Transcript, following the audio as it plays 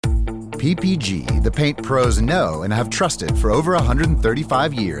PPG, the paint pros know and have trusted for over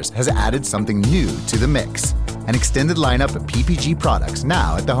 135 years, has added something new to the mix. An extended lineup of PPG products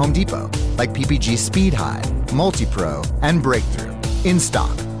now at the Home Depot, like PPG Speed High, Multi-Pro, and Breakthrough. In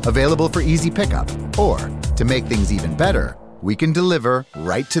stock, available for easy pickup, or, to make things even better, we can deliver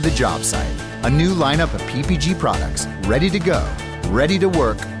right to the job site. A new lineup of PPG products, ready to go, ready to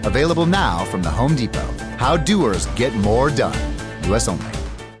work, available now from the Home Depot. How doers get more done. U.S. only.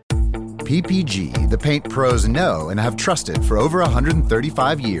 PPG, the paint pros know and have trusted for over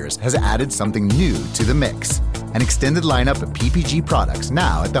 135 years, has added something new to the mix. An extended lineup of PPG products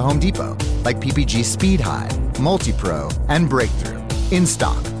now at the Home Depot, like PPG Speed High, Multi-Pro, and Breakthrough. In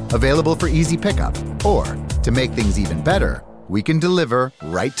stock, available for easy pickup, or, to make things even better, we can deliver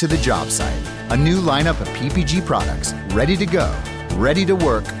right to the job site. A new lineup of PPG products, ready to go, ready to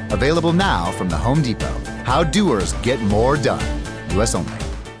work, available now from the Home Depot. How doers get more done. U.S. only.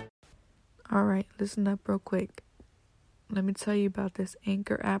 All right, listen up real quick. Let me tell you about this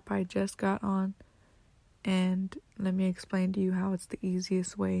Anchor app I just got on, and let me explain to you how it's the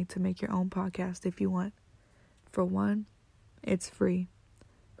easiest way to make your own podcast if you want. For one, it's free.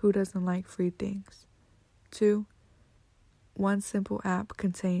 Who doesn't like free things? 2, one simple app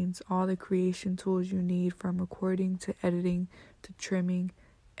contains all the creation tools you need, from recording to editing to trimming,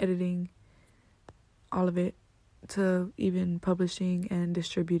 editing, all of it, to even publishing and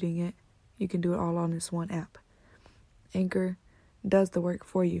distributing it. You can do it all on this one app. Anchor does the work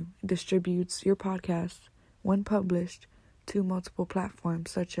for you. It distributes your podcast, when published, to multiple platforms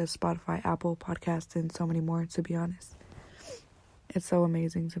such as Spotify, Apple Podcasts, and so many more, to be honest. It's so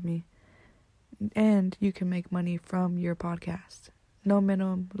amazing to me. And you can make money from your podcast. No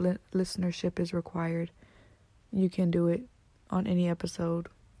minimum listenership is required. You can do it on any episode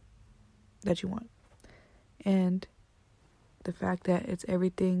that you want. And the fact that it's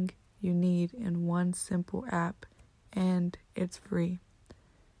everything you need in one simple app, and it's free.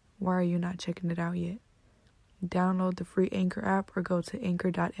 Why are you not checking it out yet? Download the free Anchor app or go to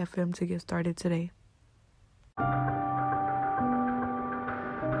anchor.fm to get started today.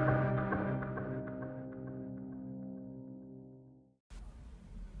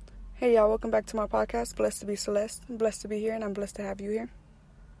 Hey y'all, welcome back to my podcast, Blessed to be Celeste. I'm blessed to be here, and I'm blessed to have you here.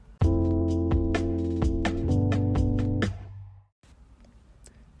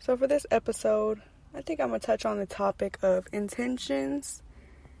 So for this episode, I think I'm going to touch on the topic of intentions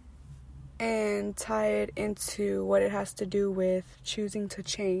and tie it into what it has to do with choosing to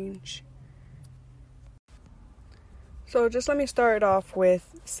change. So just let me start off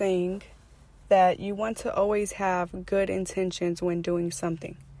with saying that you want to always have good intentions when doing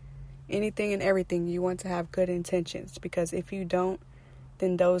something. Anything and everything, you want to have good intentions, because if you don't,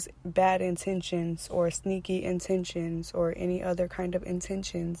 then those bad intentions or sneaky intentions or any other kind of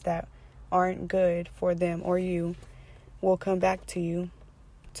intentions that aren't good for them or you will come back to you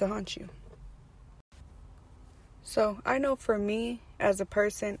to haunt you. So I know for me as a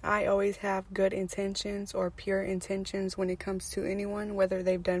person, I always have good intentions or pure intentions when it comes to anyone, whether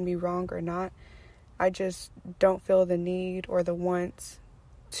they've done me wrong or not. I just don't feel the need or the want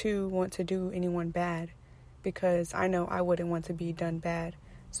to do anyone bad, because I know I wouldn't want to be done bad.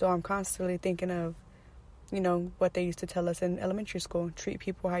 So I'm constantly thinking of, what they used to tell us in elementary school, treat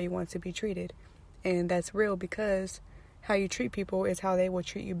people how you want to be treated. And that's real, because how you treat people is how they will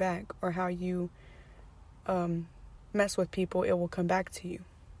treat you back, or how you mess with people, it will come back to you.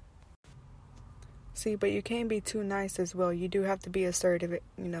 See, but you can't be too nice as well. You do have to be assertive,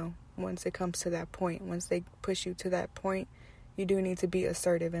 once it comes to that point. Once they push you to that point, you do need to be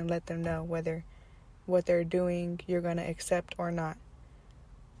assertive and let them know whether what they're doing you're going to accept or not.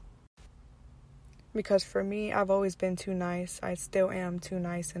 Because for me, I've always been too nice. I still am too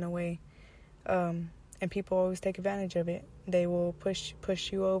nice in a way. And people always take advantage of it. They will push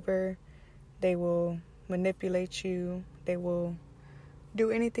you over. They will manipulate you. They will do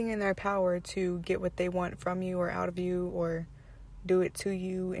anything in their power to get what they want from you or out of you, or do it to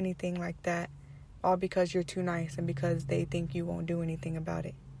you, anything like that. All because you're too nice and because they think you won't do anything about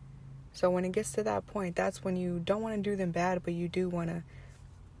it. So when it gets to that point, that's when you don't want to do them bad, but you do want to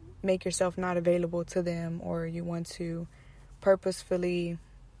make yourself not available to them, or you want to purposefully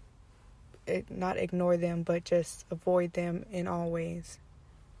not ignore them, but just avoid them in all ways.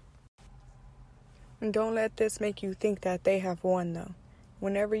 And don't let this make you think that they have won, though.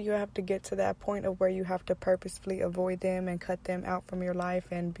 Whenever you have to get to that point of where you have to purposefully avoid them and cut them out from your life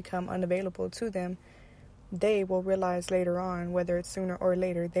and become unavailable to them, they will realize later on, whether it's sooner or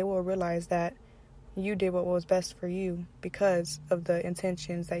later, they will realize that you did what was best for you because of the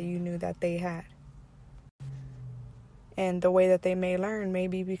intentions that you knew that they had. And the way that they may learn may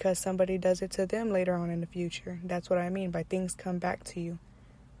be because somebody does it to them later on in the future. That's what I mean by things come back to you.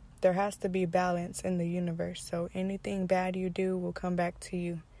 There has to be balance in the universe. So anything bad you do will come back to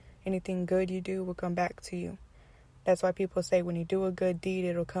you. Anything good you do will come back to you. That's why people say when you do a good deed,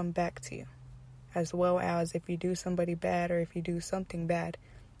 it'll come back to you. As well as if you do somebody bad or if you do something bad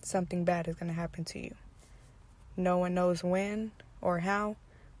is going to happen to you. No one knows when or how,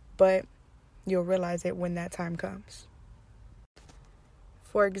 but you'll realize it when that time comes.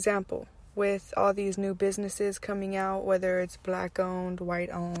 For example, with all these new businesses coming out, whether it's black owned, white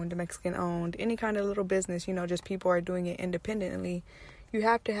owned, Mexican owned, any kind of little business, just people are doing it independently, you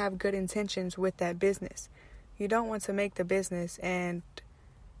have to have good intentions with that business. You don't want to make the business and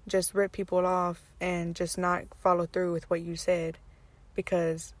just rip people off and just not follow through with what you said,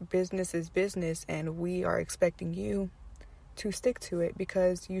 because business is business and we are expecting you to stick to it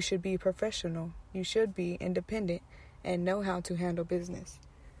because you should be professional. You should be independent and know how to handle business.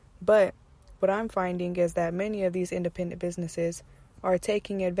 But what I'm finding is that many of these independent businesses are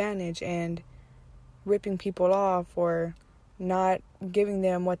taking advantage and ripping people off or not giving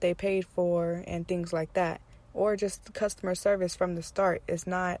them what they paid for and things like that. Or just customer service from the start is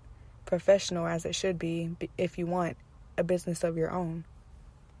not professional as it should be if you want a business of your own.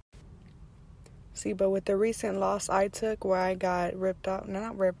 See, but with the recent loss I took where I got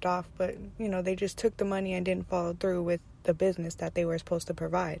not ripped off, but, they just took the money and didn't follow through with the business that they were supposed to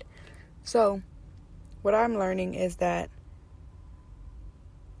provide. So, what I'm learning is that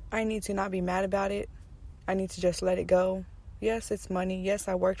I need to not be mad about it. I need to just let it go. Yes, it's money. Yes,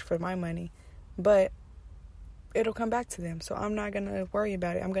 I worked for my money, but it'll come back to them. So I'm not going to worry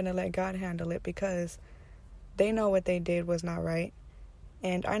about it. I'm going to let God handle it because they know what they did was not right.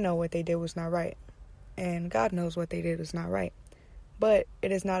 And I know what they did was not right. And God knows what they did was not right. But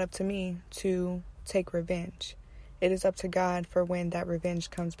it is not up to me to take revenge. It is up to God for when that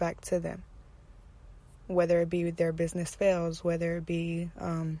revenge comes back to them. Whether it be their business fails, whether it be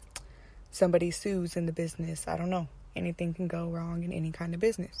somebody sues in the business, I don't know. Anything can go wrong in any kind of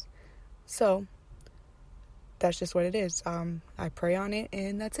business. So that's just what it is. I pray on it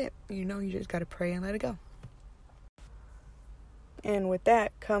and that's it. You just got to pray and let it go. And with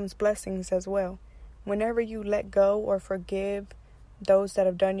that comes blessings as well. Whenever you let go or forgive those that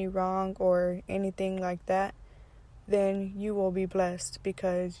have done you wrong or anything like that, then you will be blessed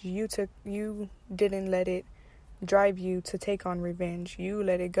because you didn't let it drive you to take on revenge. You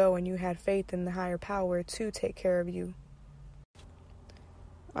let it go and you had faith in the higher power to take care of you.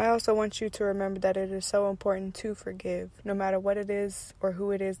 I also want you to remember that it is so important to forgive, no matter what it is or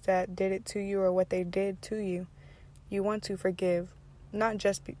who it is that did it to you or what they did to you. You want to forgive, not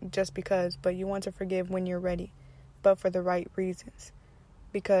just because, but you want to forgive when you're ready, but for the right reasons.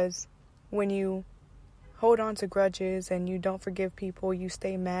 Because when you hold on to grudges and you don't forgive people, you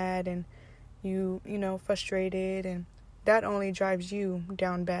stay mad and you frustrated, and that only drives you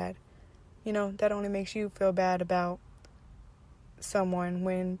down bad. That only makes you feel bad about someone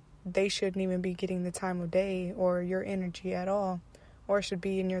when they shouldn't even be getting the time of day or your energy at all, or should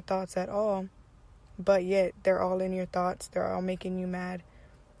be in your thoughts at all. But yet they're all in your thoughts, they're all making you mad,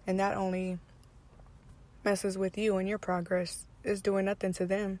 and that only messes with you and your progress. Is doing nothing to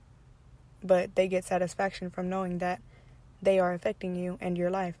them, but they get satisfaction from knowing that they are affecting you and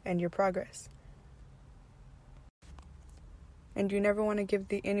your life and your progress. And you never want to give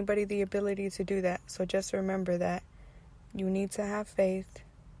anybody the ability to do that. So just remember that you need to have faith,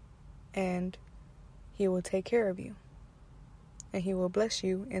 and He will take care of you, and He will bless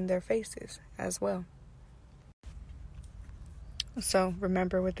you in their faces as well. So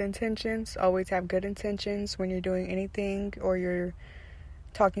remember, with intentions, always have good intentions when you're doing anything or you're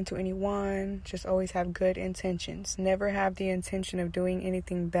talking to anyone. Just always have good intentions. Never have the intention of doing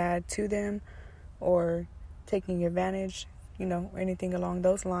anything bad to them or taking advantage, anything along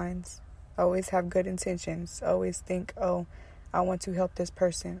those lines. Always have good intentions. Always think, I want to help this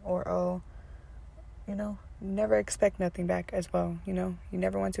person, or never expect nothing back as well. You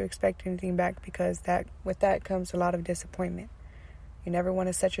never want to expect anything back, because with that comes a lot of disappointment. You never want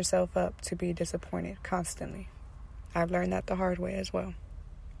to set yourself up to be disappointed constantly. I've learned that the hard way as well.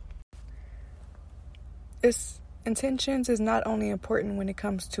 Intentions is not only important when it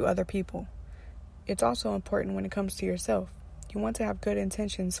comes to other people. It's also important when it comes to yourself. You want to have good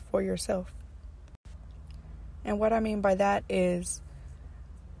intentions for yourself. And what I mean by that is,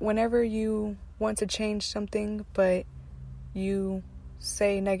 whenever you want to change something, but you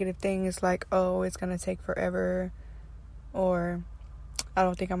say negative things like, it's going to take forever, or I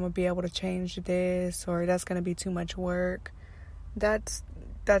don't think I'm going to be able to change this, or that's going to be too much work. That's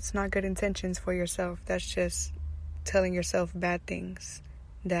not good intentions for yourself. That's just telling yourself bad things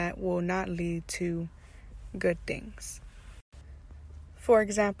that will not lead to good things. For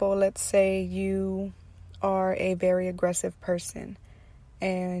example, let's say you are a very aggressive person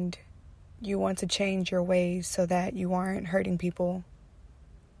and you want to change your ways so that you aren't hurting people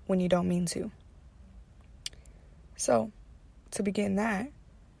when you don't mean to. So, to begin that,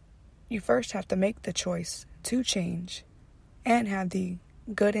 you first have to make the choice to change and have the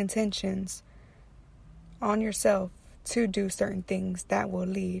good intentions on yourself to do certain things that will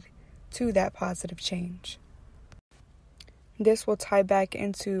lead to that positive change. This will tie back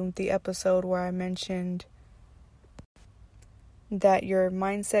into the episode where I mentioned that your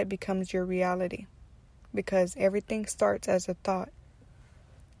mindset becomes your reality, because everything starts as a thought.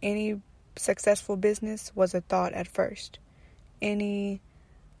 Any successful business was a thought at first. Any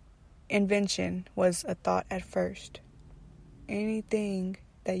invention was a thought at first. Anything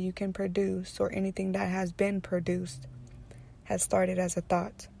that you can produce or anything that has been produced has started as a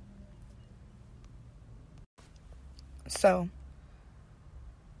thought. So,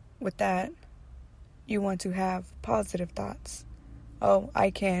 with that, you want to have positive thoughts. Oh, I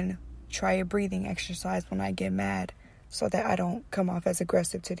can try a breathing exercise when I get mad so that I don't come off as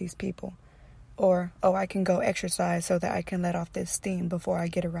aggressive to these people. Or, oh, I can go exercise so that I can let off this steam before I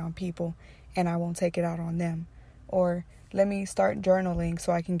get around people and I won't take it out on them. Or, let me start journaling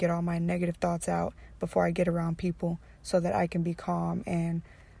so I can get all my negative thoughts out before I get around people so that I can be calm and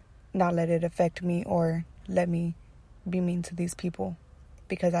not let it affect me or let me be mean to these people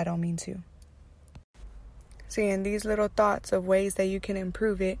because I don't mean to. Seeing these little thoughts of ways that you can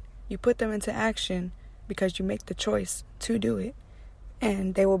improve it, you put them into action because you make the choice to do it,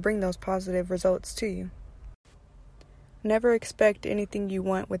 and they will bring those positive results to you. Never expect anything you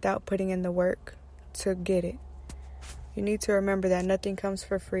want without putting in the work to get it. You need to remember that nothing comes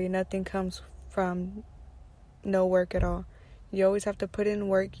for free, nothing comes from no work at all. You always have to put in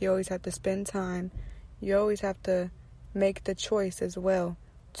work, you always have to spend time, you always have to make the choice as well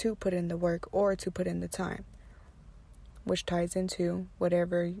to put in the work or to put in the time, which ties into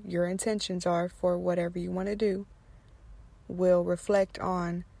whatever your intentions are for whatever you want to do will reflect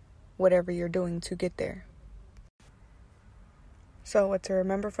on whatever you're doing to get there. So what to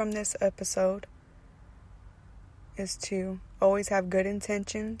remember from this episode is to always have good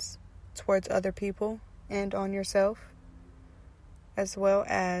intentions towards other people and on yourself, as well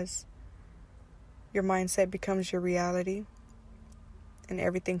as your mindset becomes your reality and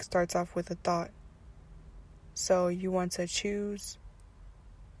everything starts off with a thought. So you want to choose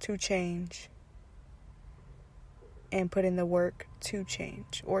to change and put in the work to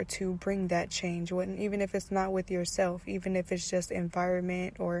change or to bring that change, even if it's not with yourself, even if it's just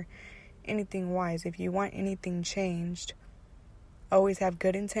environment or anything wise. If you want anything changed, always have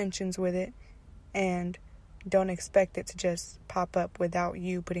good intentions with it and don't expect it to just pop up without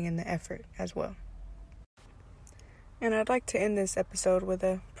you putting in the effort as well. And I'd like to end this episode with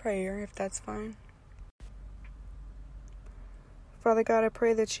a prayer, if that's fine. Father God, I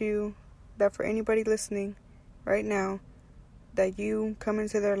pray that for anybody listening right now, that you come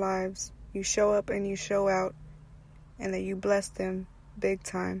into their lives, you show up and you show out, and that you bless them big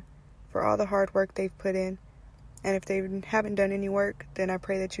time for all the hard work they've put in. And if they haven't done any work, then I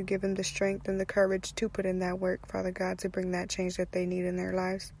pray that you give them the strength and the courage to put in that work, Father God, to bring that change that they need in their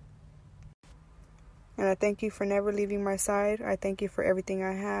lives. And I thank you for never leaving my side. I thank you for everything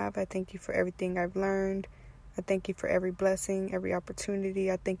I have. I thank you for everything I've learned. I thank you for every blessing, every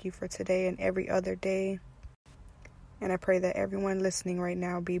opportunity. I thank you for today and every other day. And I pray that everyone listening right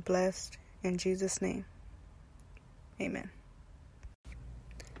now be blessed. In Jesus' name, amen.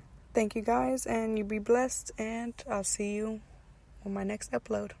 Thank you guys, and you be blessed, and I'll see you on my next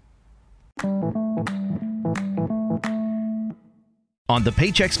upload. On the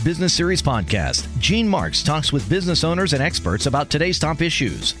Paychex Business Series podcast, Gene Marks talks with business owners and experts about today's top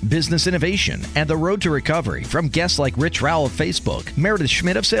issues, business innovation, and the road to recovery from guests like Rich Rowell of Facebook, Meredith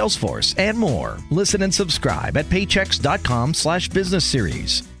Schmidt of Salesforce, and more. Listen and subscribe at paychex.com/business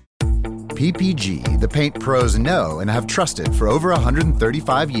series. PPG, the paint pros know and have trusted for over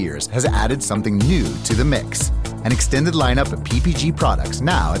 135 years, has added something new to the mix. An extended lineup of PPG products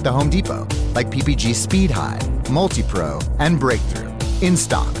now at the Home Depot, like PPG Speed High, Multi-Pro, and Breakthrough. In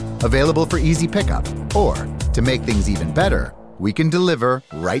stock, available for easy pickup. Or, to make things even better, we can deliver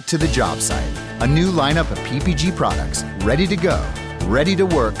right to the job site. A new lineup of PPG products, ready to go, ready to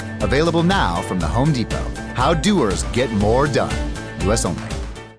work, available now from the Home Depot. How doers get more done. U.S. only.